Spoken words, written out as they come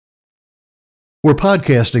We're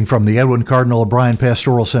podcasting from the Edwin Cardinal O'Brien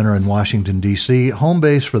Pastoral Center in Washington, D.C., home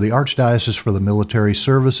base for the Archdiocese for the Military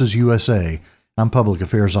Services USA. I'm Public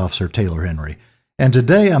Affairs Officer Taylor Henry. And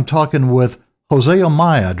today I'm talking with Jose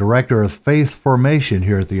Amaya, Director of Faith Formation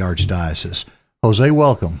here at the Archdiocese. Jose,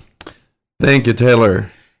 welcome. Thank you, Taylor.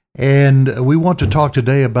 And we want to talk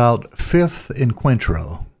today about Fifth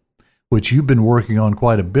Encuentro, which you've been working on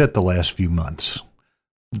quite a bit the last few months.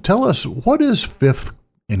 Tell us, what is Fifth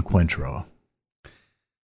Encuentro?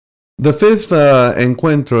 The Fifth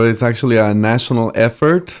Encuentro is actually a national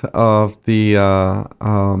effort of the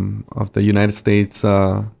United States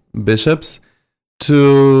bishops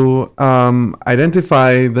to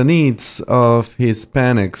identify the needs of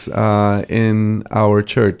Hispanics in our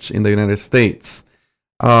church in the United States,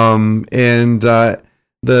 the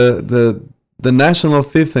National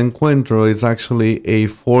Fifth Encuentro is actually a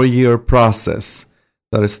 4-year process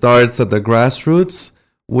that starts at the grassroots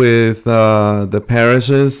with the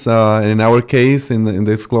parishes, in our case, in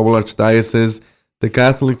this global archdiocese, the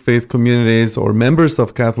Catholic faith communities or members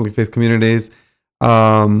of Catholic faith communities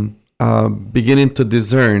beginning to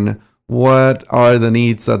discern what are the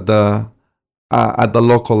needs at the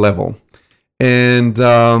local level. And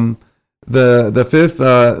the Fifth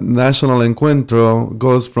National Encuentro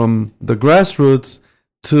goes from the grassroots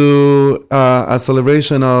to a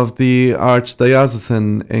celebration of the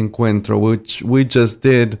Archdiocesan Encuentro, which we just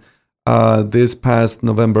did this past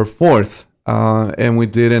November 4th, and we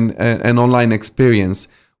did an online experience.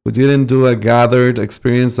 We didn't do a gathered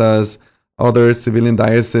experience as other civilian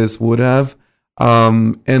dioceses would have.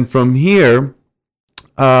 And from here,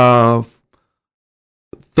 13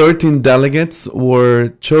 delegates were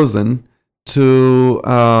chosen to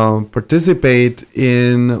participate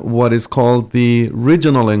in what is called the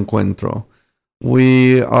Regional Encuentro.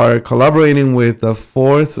 We are collaborating with the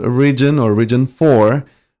 4th region, or Region 4,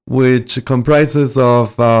 which comprises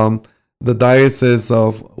of the Diocese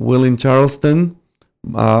of Wheeling-Charleston,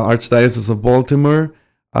 Archdiocese of Baltimore,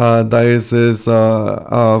 Diocese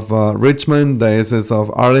of Richmond, Diocese of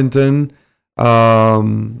Arlington,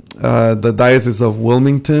 the Diocese of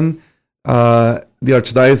Wilmington, the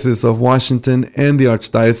Archdiocese of Washington, and the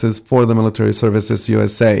Archdiocese for the Military Services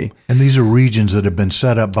USA. And these are regions that have been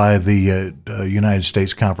set up by the United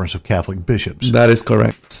States Conference of Catholic Bishops. That is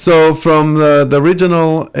correct. So from the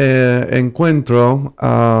Regional Encuentro,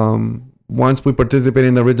 once we participate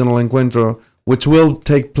in the Regional Encuentro, which will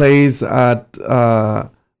take place at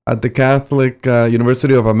the Catholic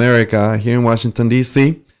University of America here in Washington,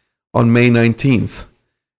 D.C. on May 19th.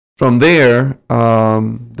 From there,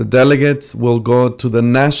 the delegates will go to the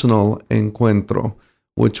National Encuentro,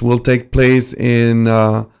 which will take place in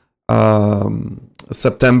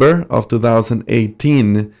September of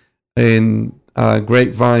 2018 in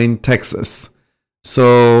Grapevine, Texas.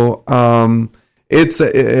 So and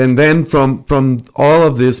then from all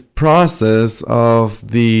of this process of from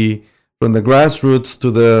the grassroots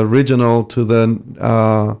to the regional to the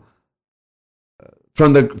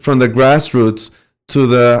from the grassroots to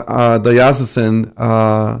the diocesan,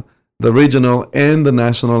 the regional, and the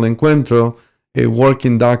national encuentro, a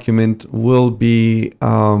working document will be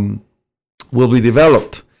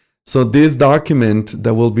developed. So this document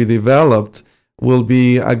that will be developed will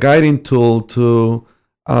be a guiding tool to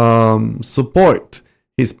support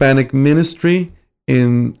Hispanic ministry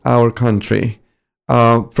in our country.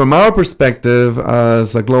 From our perspective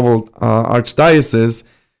as a global archdiocese,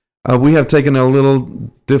 we have taken a little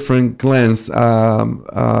different glance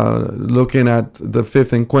looking at the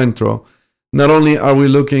Fifth Encuentro. Not only are we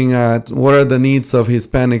looking at what are the needs of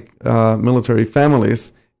Hispanic military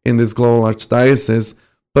families in this global archdiocese,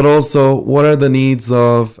 but also what are the needs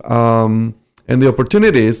of and the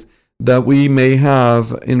opportunities that we may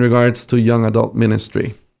have in regards to young adult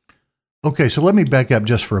ministry. Okay, so let me back up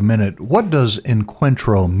just for a minute. What does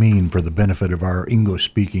encuentro mean for the benefit of our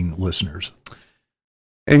English-speaking listeners?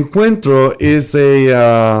 Encuentro is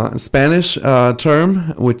a Spanish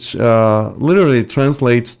term which literally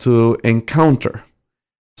translates to encounter.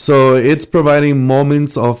 So it's providing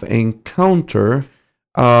moments of encounter,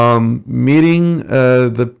 meeting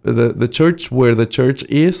the church where the church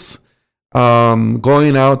is,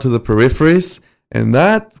 going out to the peripheries, and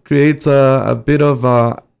that creates a bit of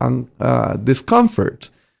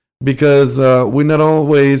discomfort because we not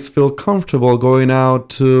always feel comfortable going out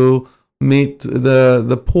to meet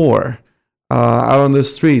the poor out on the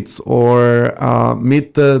streets or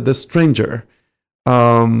meet the stranger.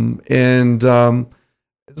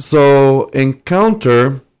 So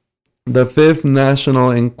encounter, the Fifth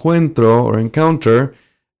National Encuentro or Encounter,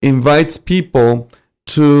 invites people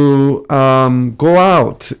to go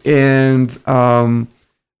out and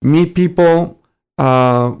meet people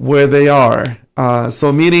where they are.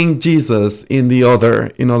 So meeting Jesus in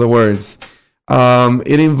other words.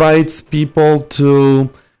 It invites people to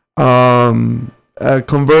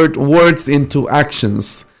convert words into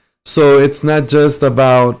actions. So it's not just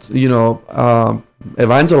about,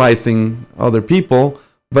 evangelizing other people,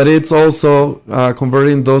 but it's also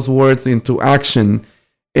converting those words into action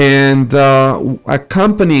and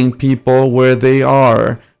accompanying people where they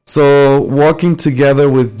are. So walking together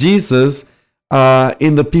with Jesus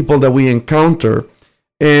in the people that we encounter.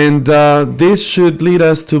 And this should lead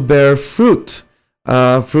us to bear fruit,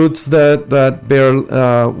 fruits that bear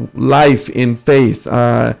life in faith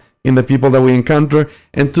in the people that we encounter,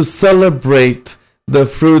 and to celebrate the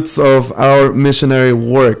fruits of our missionary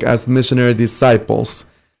work as missionary disciples.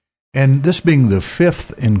 And this being the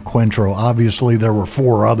fifth Encuentro, obviously there were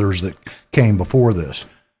four others that came before this.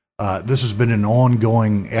 This has been an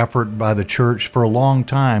ongoing effort by the church for a long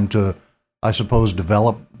time to, I suppose,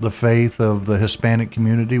 develop the faith of the Hispanic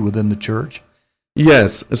community within the church?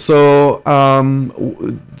 Yes. So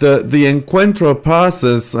the Encuentro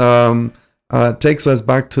process takes us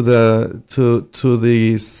back to the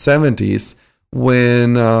 70s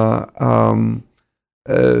when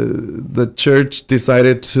the church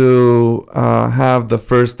decided to have the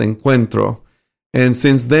first Encuentro. And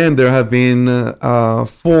since then, there have been 4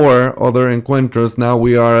 other Encuentros. Now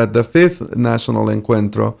we are at the 5th National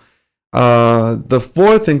Encuentro. The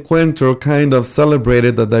 4th Encuentro kind of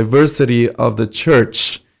celebrated the diversity of the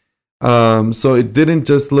church. So it didn't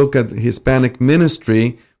just look at Hispanic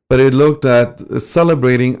ministry, but it looked at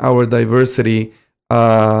celebrating our diversity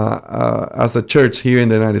as a church here in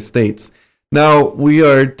the United States. Now we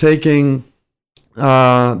are taking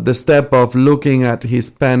the step of looking at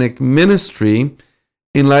Hispanic ministry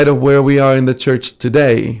in light of where we are in the church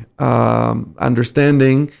today,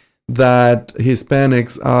 understanding that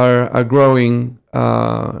Hispanics are a growing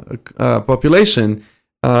population,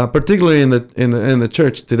 particularly in the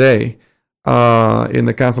church today, in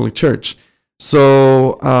the Catholic Church.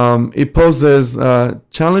 So it poses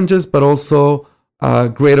challenges, but also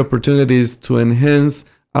great opportunities to enhance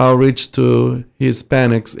outreach to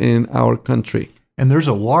Hispanics in our country. And there's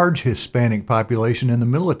a large Hispanic population in the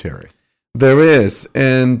military. There is,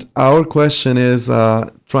 and our question is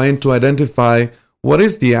trying to identify what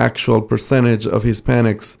is the actual percentage of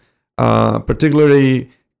Hispanics, particularly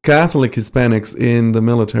Catholic Hispanics in the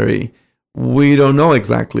military. We don't know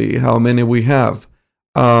exactly how many we have,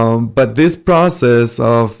 but this process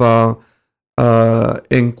of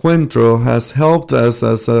Encuentro has helped us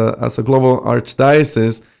as a global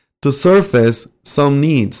archdiocese to surface some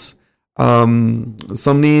needs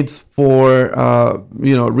for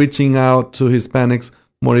reaching out to Hispanics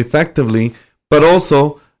more effectively, but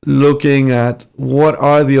also looking at what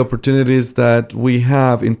are the opportunities that we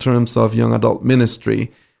have in terms of young adult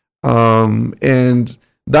ministry, and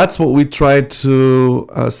that's what we try to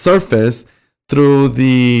surface through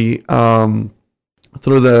the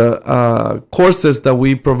courses that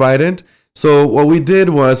we provided. So what we did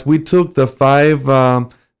was we took the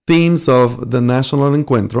 5 themes of the National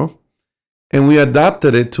Encuentro, and we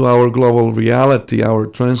adapted it to our global reality, our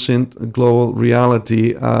transient global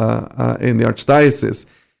reality in the Archdiocese.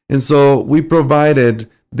 And so we provided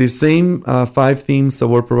the same 5 themes that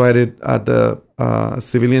were provided at the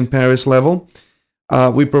civilian parish level.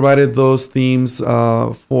 We provided those themes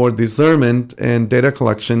for discernment and data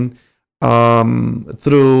collection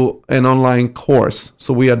through an online course.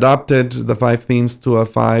 So we adapted the 5 themes to a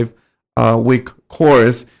 5-week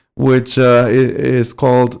course, which is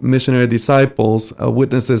called Missionary Disciples,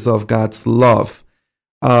 Witnesses of God's Love.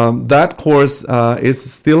 That course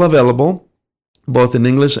is still available, both in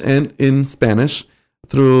English and in Spanish,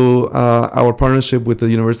 through our partnership with the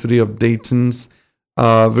University of Dayton's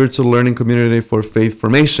Virtual Learning Community for Faith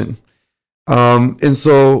Formation. And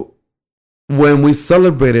so when we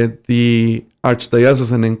celebrated the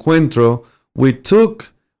Archdiocesan Encuentro, we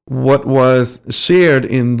took what was shared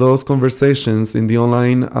in those conversations in the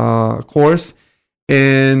online course,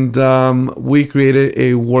 and we created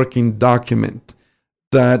a working document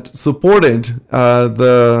that supported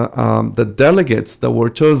the delegates that were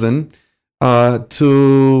chosen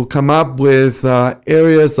to come up with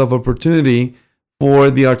areas of opportunity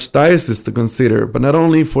for the Archdiocese to consider, but not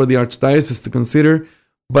only for the Archdiocese to consider,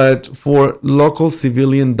 but for local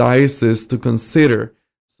civilian dioceses to consider.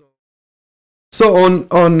 So on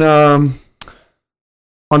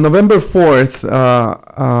November 4th,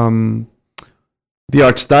 the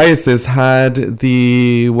Archdiocese had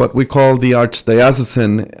what we call the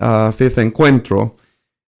Archdiocesan 5th Encuentro.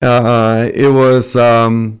 It was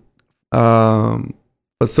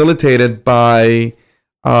facilitated by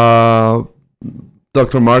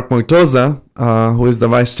Dr. Mark Mortosa, who is the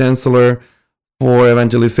Vice Chancellor for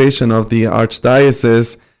Evangelization of the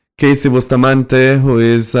Archdiocese, Casey Bustamante, who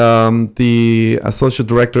is the Associate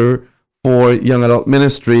Director for Young Adult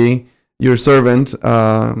Ministry, your servant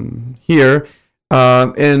here.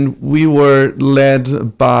 And we were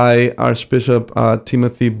led by Archbishop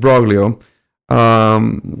Timothy Broglio,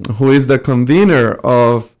 who is the convener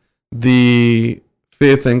of the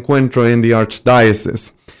fifth Encuentro in the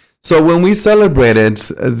Archdiocese. So when we celebrated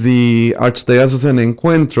the Archdiocesan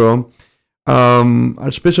Encuentro,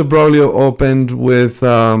 Archbishop Broglio opened with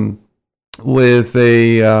a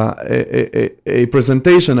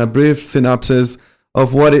presentation, a brief synopsis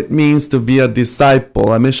of what it means to be a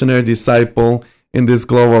disciple, a missionary disciple in this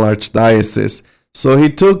global archdiocese. So he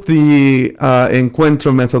took the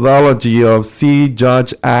Encuentro methodology of See,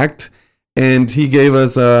 Judge, Act, and he gave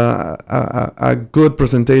us a good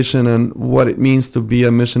presentation on what it means to be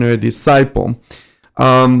a missionary disciple.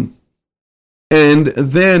 And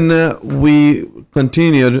then we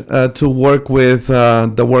continued to work with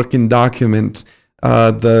the working document,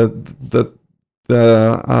 the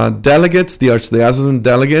delegates, the archdiocesan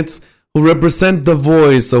delegates, who represent the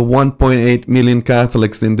voice of 1.8 million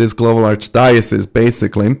Catholics in this global archdiocese,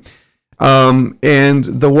 basically. And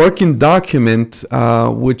the working document,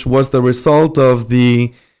 which was the result of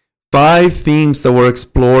the 5 themes that were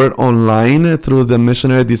explored online through the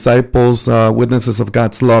Missionary Disciples Witnesses of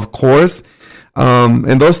God's Love course.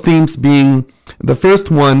 And those themes being the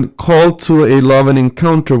first one, call to a love and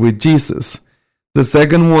encounter with Jesus. The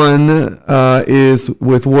second one is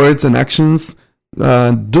with words and actions,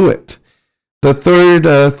 do it. The third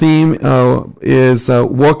theme is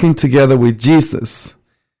walking together with Jesus.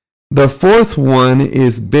 The fourth one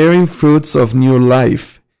is bearing fruits of new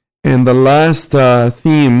life. And the last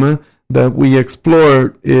theme that we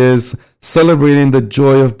explore is celebrating the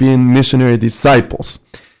joy of being missionary disciples.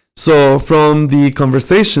 So from the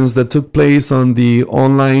conversations that took place on the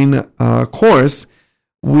online course,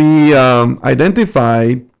 we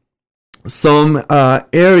identified some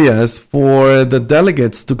areas for the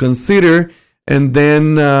delegates to consider, and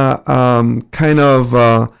then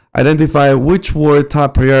identify which were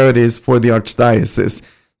top priorities for the archdiocese.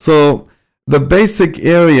 So the basic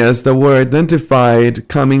areas that were identified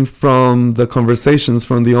coming from the conversations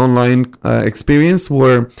from the online experience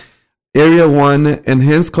were: Area 1,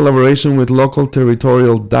 enhance collaboration with local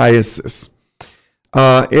territorial dioceses.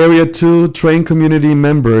 Area 2, train community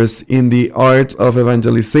members in the art of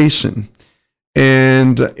evangelization.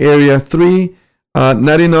 And Area 3,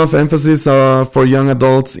 not enough emphasis for young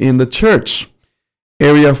adults in the church.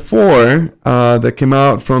 Area 4 that came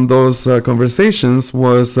out from those conversations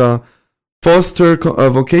was foster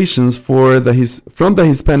vocations from the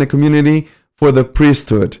Hispanic community for the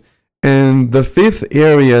priesthood. And the fifth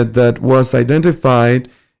area that was identified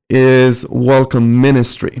is welcome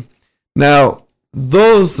ministry. Now,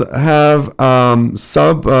 those have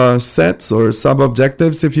sub-sets or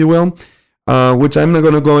sub-objectives, if you will, which I'm not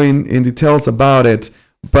going to go in details about it,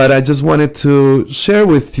 but I just wanted to share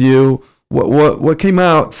with you what came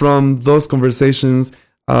out from those conversations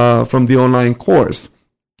from the online course.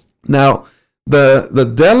 Now,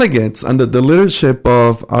 the delegates under the leadership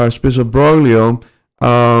of Archbishop Broglio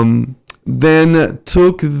then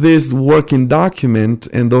took this working document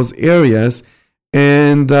and those areas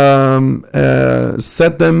and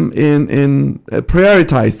set them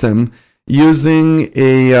prioritized them using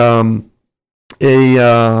a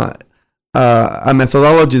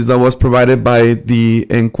methodology that was provided by the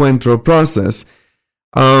Encuentro process.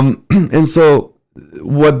 And so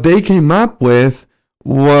what they came up with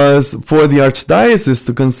was for the archdiocese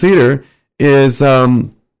to consider is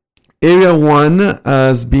Area 1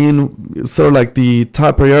 as being sort of like the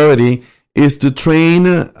top priority is to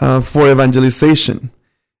train for evangelization.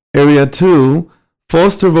 Area 2,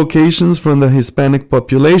 foster vocations from the Hispanic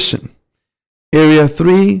population. Area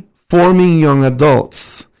 3, forming young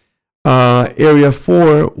adults. Area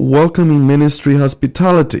 4, welcoming ministry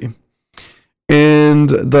hospitality. And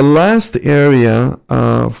the last area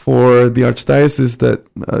for the archdiocese that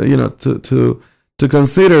to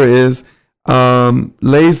consider is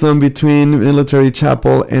liaison between military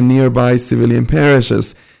chapel and nearby civilian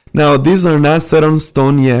parishes. Now, these are not set on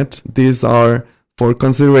stone yet. These are for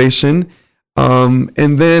consideration. And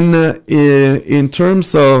then in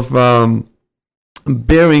terms of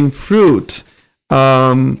bearing fruit,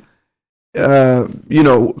 trying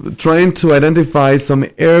to identify some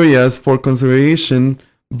areas for consideration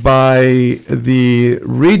by the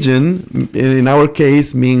region, in our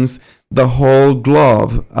case, means the whole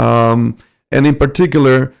globe, and in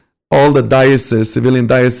particular, all the dioceses, civilian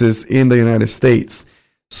dioceses in the United States.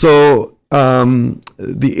 So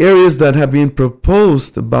the areas that have been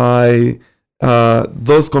proposed by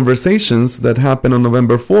those conversations that happened on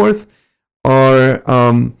November 4th are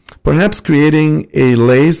perhaps creating a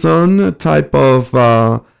liaison type of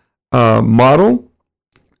model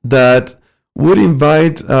that would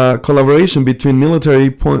invite collaboration between military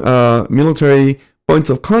points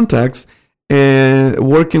of contacts and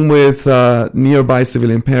working with nearby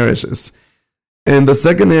civilian parishes. And the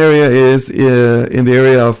second area is in the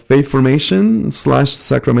area of faith formation /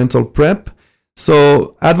 sacramental prep.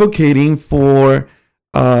 So advocating for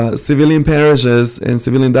civilian parishes and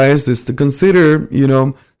civilian dioceses to consider,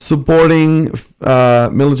 supporting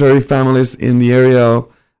military families in the area of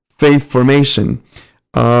faith formation.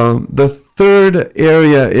 The third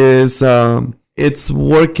area is it's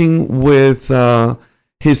working with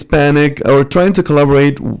Hispanic, or trying to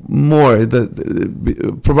collaborate more,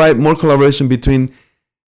 provide more collaboration between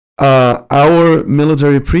our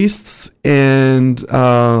military priests and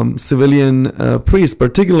civilian priests,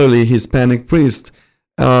 particularly Hispanic priests,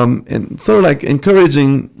 and sort of like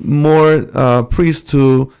encouraging more priests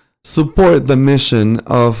to support the mission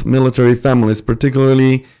of military families,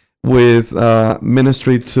 particularly with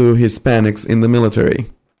ministry to Hispanics in the military.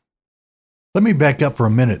 Let me back up for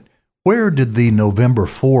a minute. Where did the November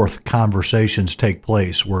 4th conversations take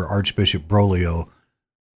place where Archbishop Broglio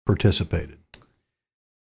participated?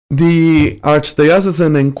 The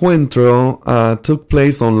Archdiocesan Encuentro took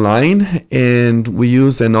place online, and we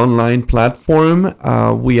used an online platform.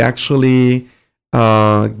 We actually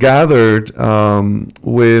gathered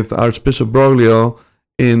with Archbishop Broglio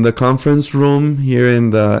in the conference room here in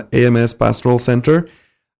the AMS Pastoral Center.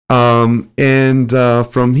 And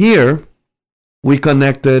from here, we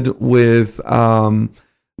connected with the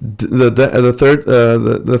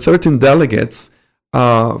 13 delegates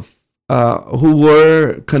who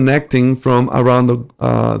were connecting from around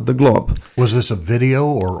the globe. Was this a video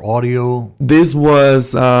or audio? This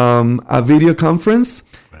was a video conference,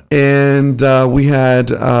 and we had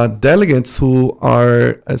delegates who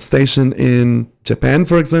are stationed in Japan,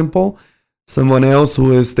 for example, someone else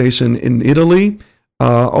who is stationed in Italy,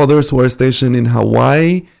 others who are stationed in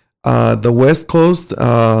Hawaii, the West Coast,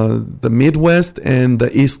 the Midwest, and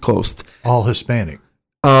the East Coast. All Hispanic?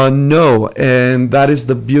 No, and that is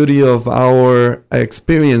the beauty of our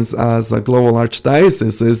experience as a global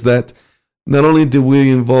archdiocese, is that not only do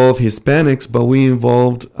we involve Hispanics, but we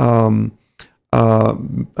involved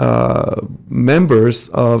members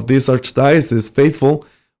of this archdiocese, faithful,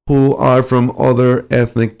 who are from other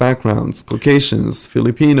ethnic backgrounds, Caucasians,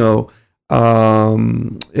 Filipino,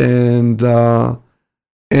 and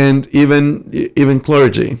even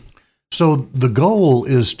clergy. So the goal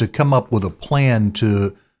is to come up with a plan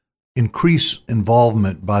to increase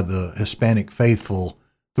involvement by the Hispanic faithful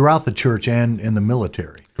throughout the church and in the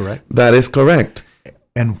military, correct? That is correct.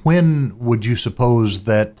 And when would you suppose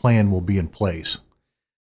that plan will be in place?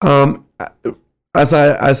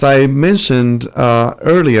 As I mentioned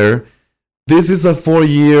earlier, this is a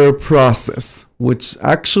 4-year process, which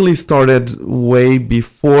actually started way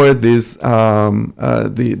before this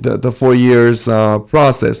the 4 years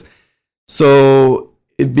process. So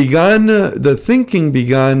it began. The thinking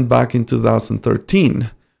began back in 2013,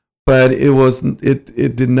 but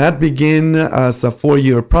it did not begin as a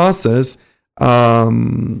 4-year process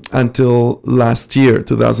until last year,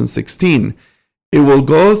 2016. It will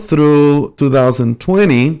go through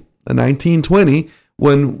 1920,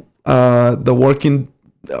 when the working,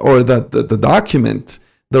 or the document,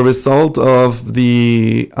 the result of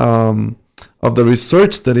the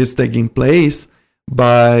research that is taking place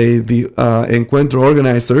by the Encuentro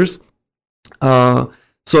organizers.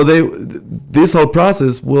 So this whole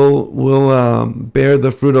process will bear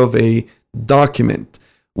the fruit of a document,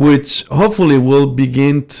 which hopefully will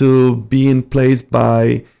begin to be in place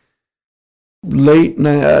by late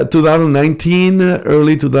 2019,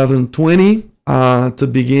 early 2020, to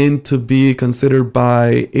begin to be considered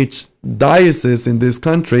by each diocese in this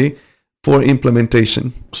country for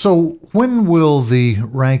implementation. So when will the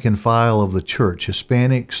rank and file of the church,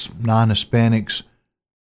 Hispanics, non-Hispanics,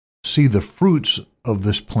 see the fruits of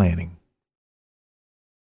this planning?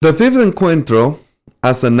 The Fifth Encuentro,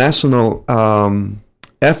 as a national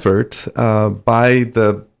effort by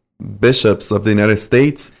the bishops of the United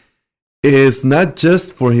States, is not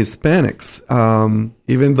just for Hispanics.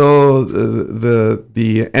 Even though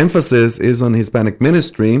the emphasis is on Hispanic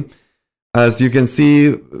ministry, as you can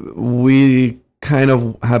see, we kind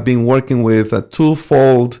of have been working with a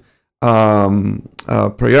twofold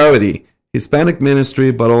priority: Hispanic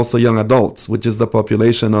ministry, but also young adults, which is the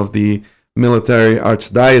population of the military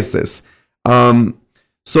archdiocese.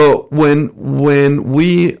 So when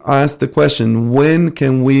we ask the question, when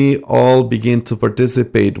can we all begin to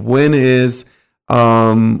participate? When is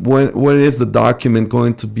the document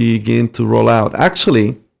going to begin to roll out?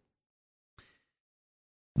 Actually,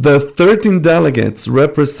 the 13 delegates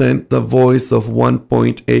represent the voice of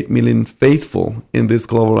 1.8 million faithful in this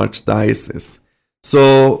global archdiocese.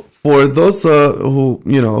 So for those who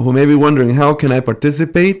may be wondering, how can I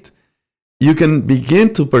participate? You can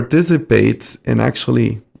begin to participate, and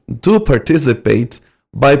actually do participate,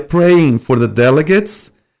 by praying for the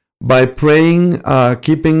delegates, by praying,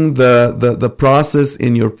 keeping the process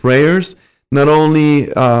in your prayers, not only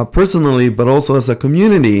personally, but also as a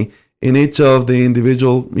community in each of the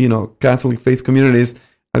individual, Catholic faith communities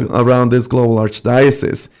around this global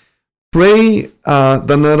archdiocese. Pray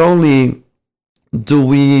that not only do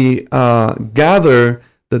we gather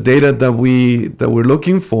the data that we're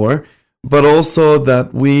looking for, but also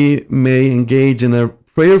that we may engage in a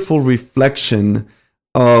prayerful reflection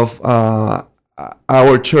of our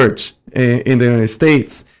church in the United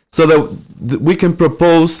States, so that we can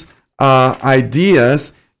propose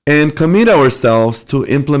ideas and commit ourselves to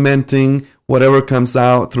implementing whatever comes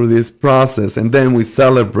out through this process, and then we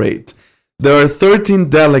celebrate. There are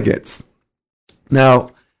 13 delegates.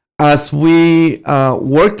 Now, as we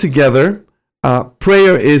work together,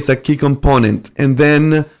 prayer is a key component, and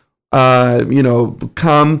then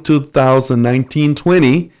come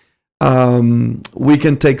 2019-20, we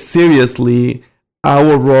can take seriously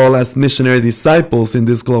our role as missionary disciples in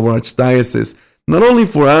this global archdiocese. Not only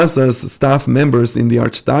for us as staff members in the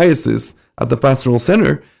archdiocese at the Pastoral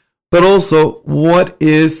Center, but also what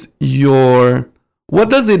does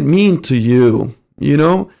it mean to you,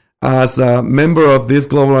 as a member of this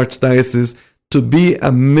global archdiocese, to be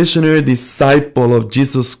a missionary disciple of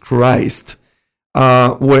Jesus Christ,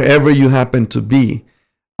 wherever you happen to be,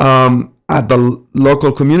 at the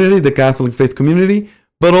local community, the Catholic faith community,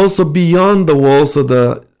 but also beyond the walls of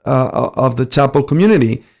the chapel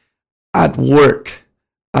community, at work,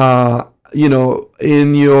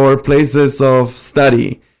 in your places of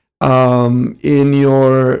study, in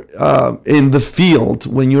the field,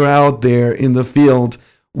 when you're out there in the field.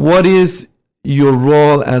 What is your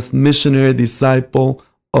role as missionary disciple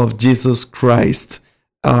of Jesus Christ,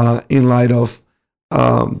 in light of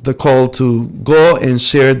the call to go and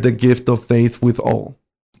share the gift of faith with all?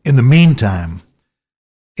 In the meantime,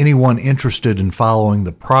 anyone interested in following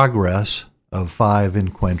the progress of Five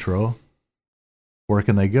Encuentro, where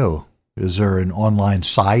can they go? Is there an online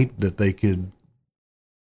site that they could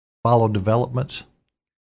follow developments?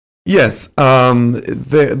 Yes,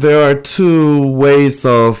 there are two ways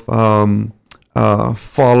of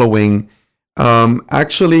following.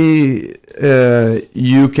 Actually,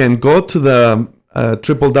 you can go to the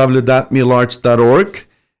www.milarch.org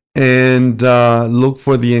and look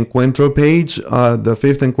for the Encuentro page, the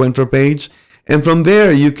fifth Encuentro page. And from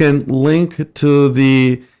there, you can link to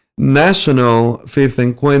the National Fifth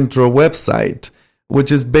Encuentro website,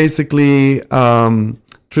 which is basically www.v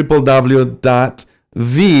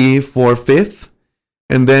for fifth,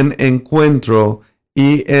 and then Encuentro,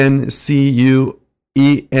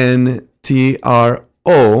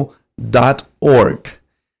 ENCUENTRO.org.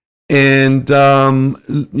 And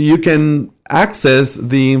you can access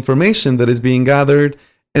the information that is being gathered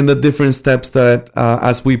and the different steps that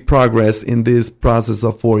as we progress in this process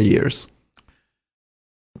of 4 years.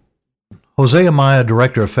 Jose Amaya,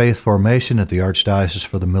 Director of Faith Formation at the Archdiocese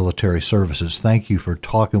for the Military Services, thank you for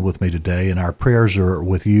talking with me today, and our prayers are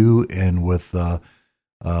with you and with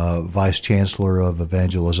Vice Chancellor of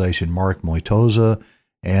Evangelization Mark Moitoza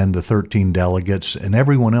and the 13 delegates and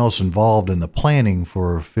everyone else involved in the planning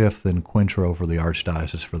for Fifth Encuentro for the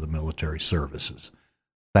Archdiocese for the Military Services.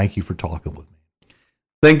 Thank you for talking with me.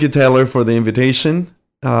 Thank you, Taylor, for the invitation.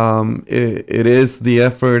 It is the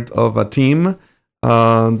effort of a team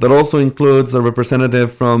that also includes a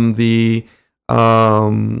representative from the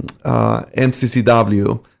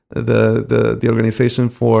MCCW, the Organization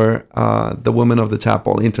for the Women of the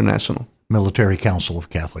Chapel International. Military Council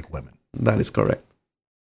of Catholic Women. That is correct.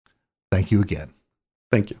 Thank you again.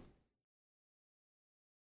 Thank you.